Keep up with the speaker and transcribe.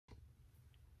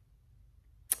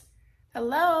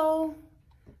Hello,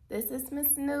 this is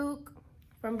Miss Nuke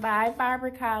from Barber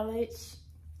College.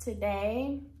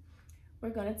 Today, we're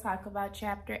going to talk about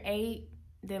Chapter 8,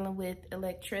 dealing with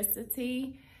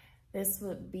electricity. This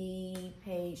would be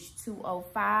page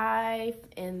 205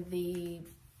 in the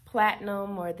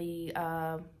platinum or the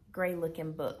gray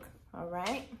looking book, all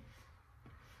right?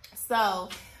 So,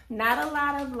 not a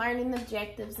lot of learning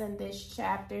objectives in this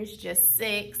chapter, it's just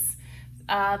 6.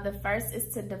 The first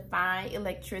is to define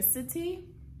electricity,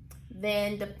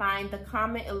 then define the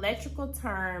common electrical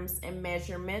terms and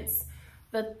measurements.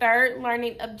 The third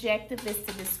learning objective is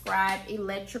to describe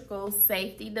electrical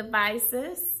safety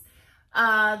devices.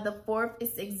 The fourth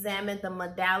is examine the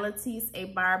modalities a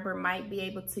barber might be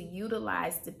able to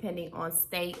utilize depending on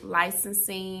state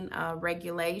licensing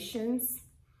regulations.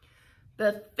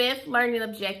 The fifth learning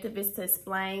objective is to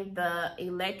explain the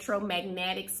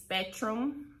electromagnetic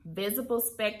spectrum, visible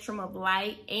spectrum of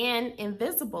light, and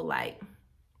invisible light.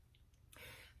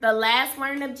 The last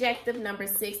learning objective, number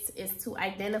 6, is to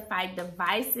identify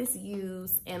devices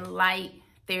used in light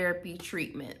therapy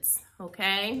treatments,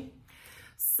 okay?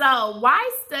 So why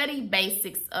study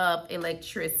basics of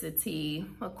electricity?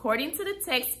 According to the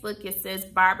textbook, it says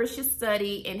barbers should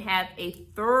study and have a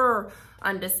thorough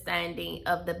understanding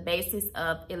of the basics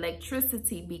of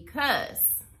electricity because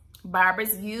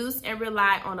barbers use and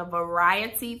rely on a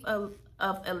variety of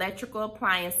electrical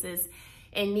appliances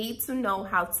and need to know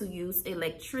how to use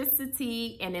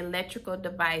electricity and electrical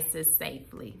devices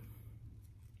safely.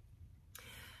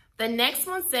 The next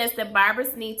one says that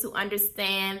barbers need to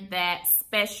understand that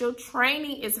special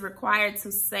training is required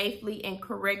to safely and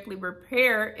correctly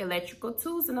repair electrical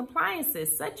tools and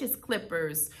appliances such as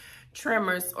clippers,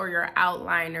 trimmers, or your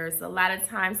outliners. A lot of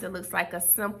times it looks like a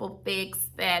simple fix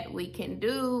that we can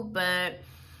do, but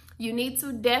you need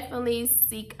to definitely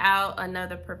seek out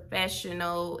another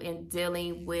professional in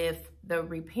dealing with the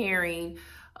repairing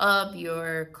of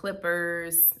your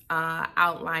clippers,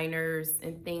 outliners,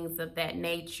 and things of that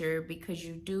nature, because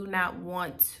you do not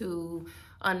want to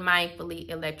unmindfully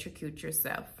electrocute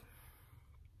yourself.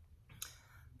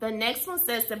 The next one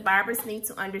says that barbers need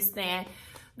to understand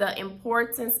the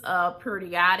importance of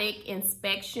periodic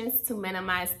inspections to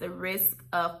minimize the risk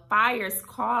of fires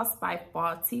caused by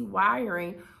faulty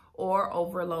wiring or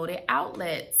overloaded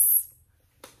outlets.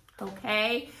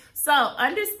 Okay, so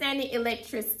understanding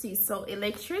electricity. So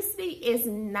electricity is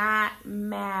not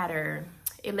matter.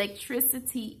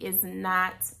 Electricity is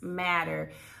not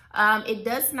matter. It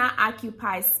does not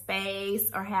occupy space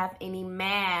or have any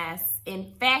mass.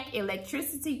 In fact,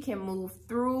 electricity can move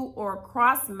through or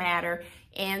across matter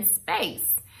and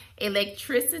space.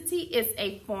 Electricity is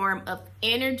a form of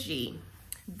energy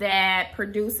that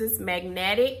produces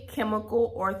magnetic,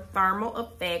 chemical, or thermal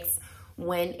effects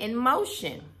when in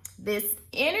motion. This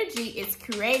energy is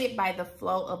created by the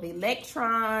flow of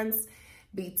electrons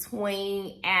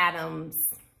between atoms.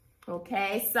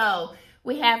 Okay, so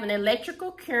we have an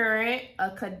electrical current, a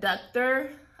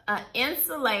conductor, an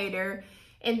insulator,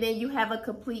 and then you have a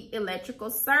complete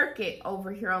electrical circuit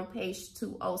over here on page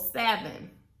 207.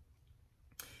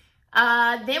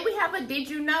 Then we have a did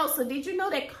you know? So did you know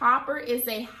that copper is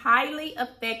a highly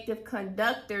effective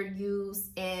conductor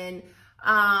used in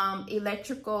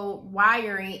electrical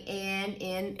wiring and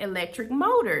in electric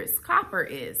motors? Copper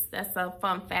is. That's a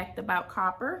fun fact about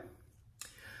copper.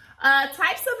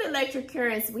 Types of electric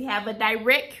currents, we have a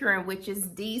direct current, which is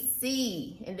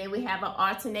DC, and then we have an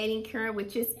alternating current,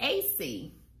 which is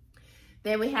AC.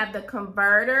 Then we have the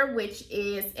converter, which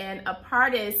is an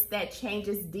apparatus that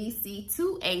changes DC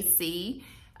to AC.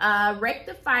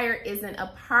 Rectifier is an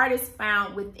apparatus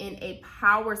found within a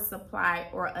power supply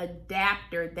or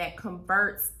adapter that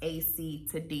converts AC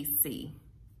to DC.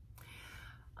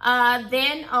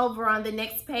 Then over on the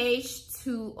next page,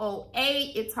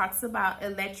 208, it talks about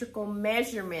electrical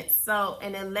measurements. So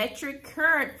an electric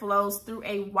current flows through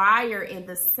a wire in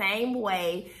the same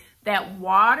way that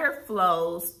water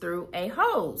flows through a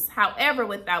hose. However,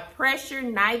 without pressure,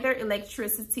 neither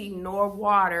electricity nor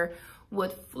water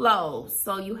would flow.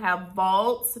 So you have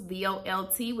volts,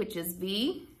 V-O-L-T, which is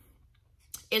V.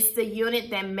 It's the unit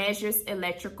that measures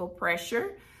electrical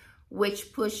pressure,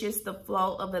 which pushes the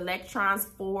flow of electrons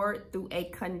forward through a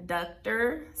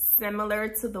conductor, similar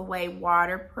to the way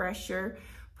water pressure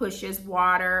pushes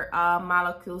water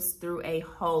molecules through a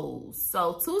hose.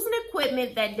 So tools and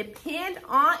equipment that depend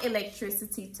on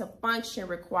electricity to function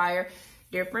require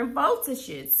different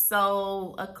voltages.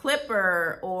 So a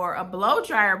clipper or a blow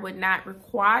dryer would not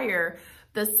require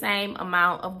the same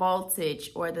amount of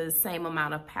voltage or the same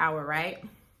amount of power, right?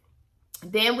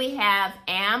 Then we have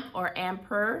amp or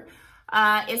ampere.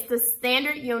 It's the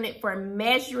standard unit for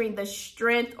measuring the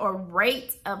strength or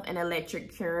rate of an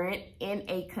electric current in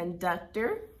a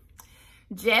conductor.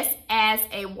 Just as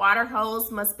a water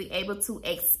hose must be able to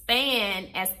expand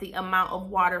as the amount of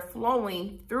water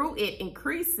flowing through it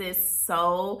increases,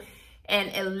 so an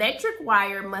electric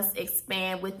wire must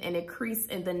expand with an increase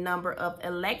in the number of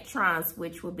electrons,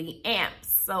 which will be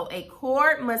amps. So a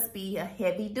cord must be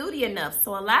heavy duty enough.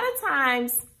 So a lot of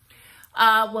times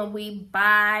when we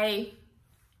buy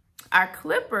our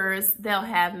clippers, they'll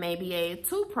have maybe a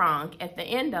 2-prong at the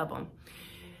end of them.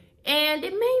 And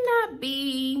it may not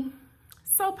be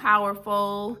so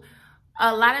powerful.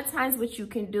 A lot of times what you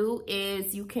can do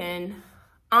is you can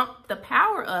ump the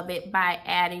power of it by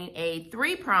adding a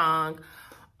 3-prong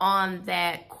on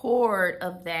that cord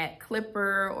of that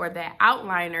clipper or that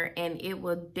outliner, and it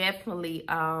will definitely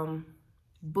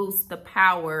boost the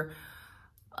power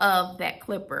of that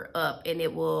clipper up, and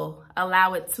it will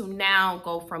allow it to now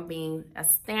go from being a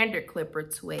standard clipper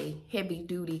to a heavy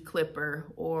duty clipper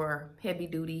or heavy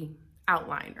duty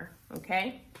outliner,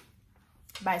 okay?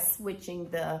 By switching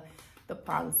the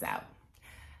prongs out.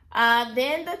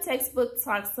 Then the textbook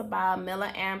talks about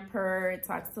milliampere. It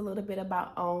talks a little bit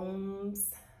about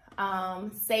ohms.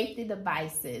 Safety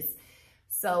devices.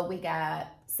 So we got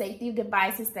safety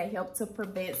devices that help to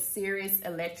prevent serious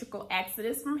electrical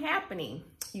accidents from happening.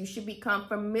 You should become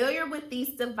familiar with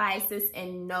these devices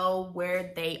and know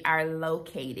where they are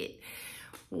located.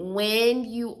 When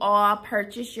you all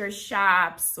purchase your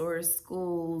shops or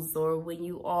schools, or when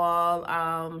you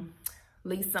all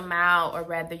lease them out, or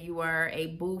rather you are a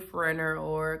booth runner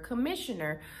or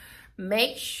commissioner,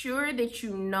 make sure that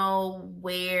you know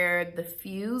where the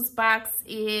fuse box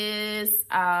is.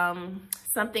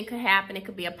 Something could happen. It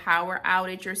could be a power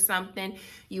outage or something.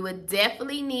 You would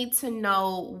definitely need to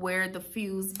know where the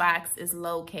fuse box is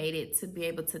located to be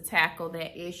able to tackle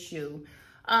that issue.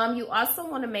 You also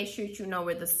want to make sure that you know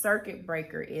where the circuit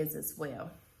breaker is as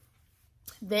well.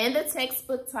 Then the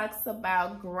textbook talks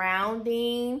about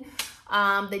grounding,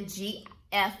 the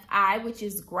GFI, which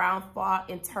is ground fault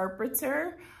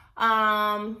interpreter.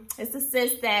 It's the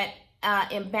sense that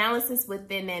imbalances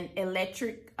within an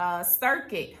electric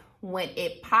circuit, when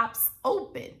it pops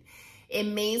open, it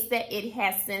means that it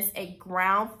has sensed a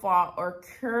ground fault or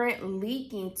current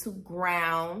leaking to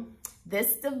ground.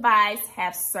 This device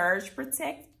has surge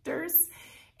protectors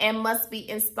and must be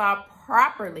installed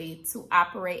properly to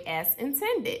operate as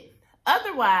intended.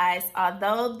 Otherwise,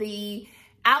 although the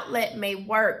outlet may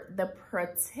work, the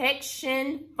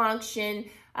protection function,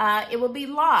 it will be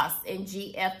lost, and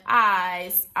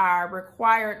GFIs are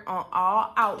required on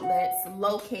all outlets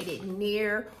located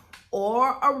near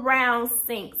or around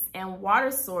sinks and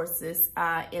water sources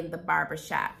in the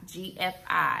barbershop.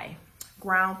 GFI,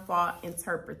 ground fault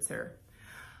interpreter.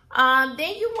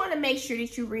 Then you want to make sure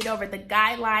that you read over the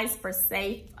guidelines for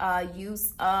safe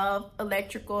use of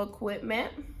electrical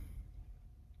equipment.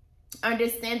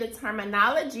 Understand the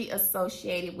terminology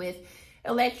associated with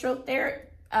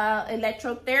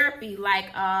electrotherapy,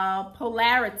 like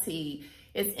polarity.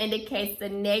 It indicates the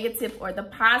negative or the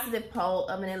positive pole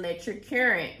of an electric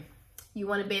current. You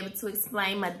want to be able to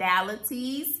explain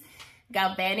modalities,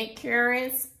 galvanic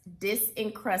currents,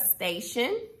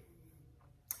 disincrustation.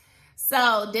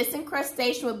 So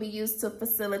disincrustation will be used to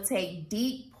facilitate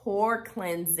deep pore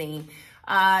cleansing.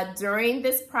 During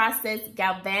this process,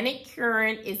 galvanic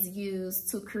current is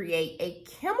used to create a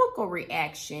chemical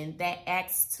reaction that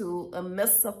acts to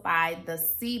emulsify the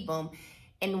sebum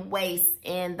and waste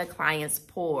in the client's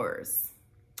pores.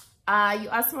 You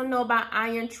also want to know about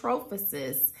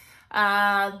iontrophosis,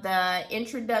 the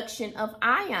introduction of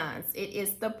ions. It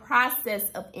is the process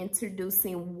of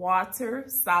introducing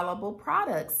water-soluble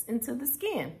products into the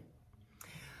skin.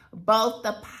 Both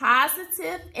the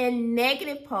positive and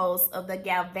negative poles of the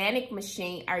galvanic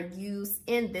machine are used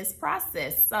in this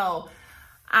process. So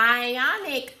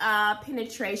ionic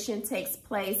penetration takes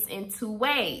place in 2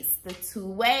 ways. The 2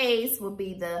 ways will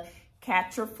be the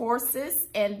cataphoresis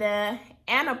and the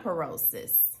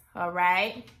anaporosis, all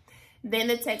right? Then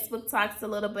the textbook talks a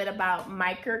little bit about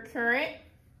microcurrent.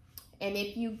 And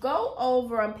if you go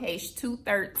over on page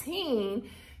 213,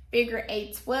 figure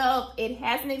 812, it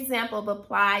has an example of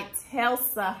applied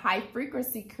Tesla high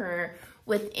frequency current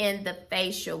within the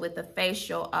facial, with the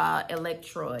facial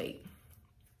electrode.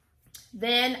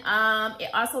 Then it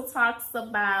also talks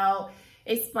about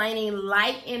explaining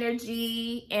light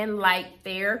energy and light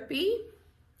therapy,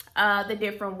 the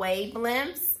different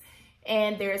wavelengths.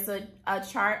 And there's a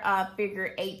chart of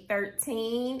figure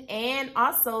 813 and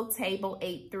also table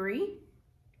 83.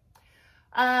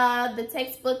 The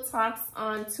textbook talks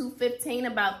on 215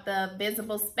 about the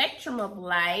visible spectrum of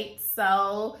light.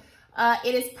 So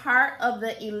it is part of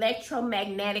the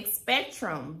electromagnetic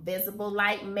spectrum. Visible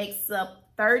light makes up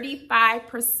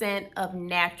 35% of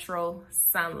natural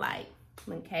sunlight.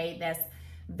 Okay, that's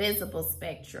visible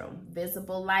spectrum.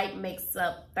 Visible light makes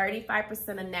up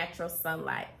 35% of natural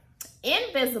sunlight.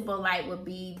 Invisible light would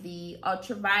be the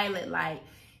ultraviolet light,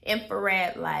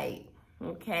 infrared light.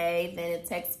 Okay, then the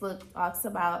textbook talks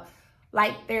about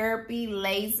light therapy,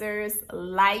 lasers,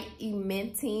 light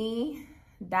emitting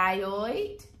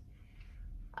diode.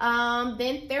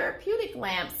 Then therapeutic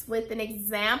lamps, with an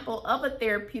example of a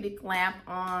therapeutic lamp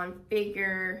on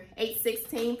figure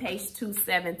 816, page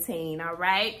 217, all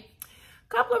right?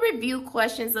 Couple of review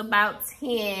questions about 10,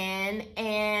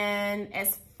 and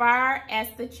as far as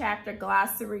the chapter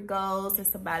glossary goes,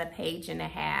 it's about a page and a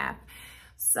half.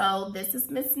 So this is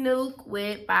Miss Nuke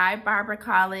with Barber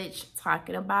College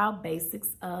talking about basics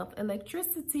of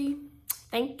electricity.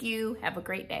 Thank you. Have a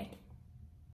great day.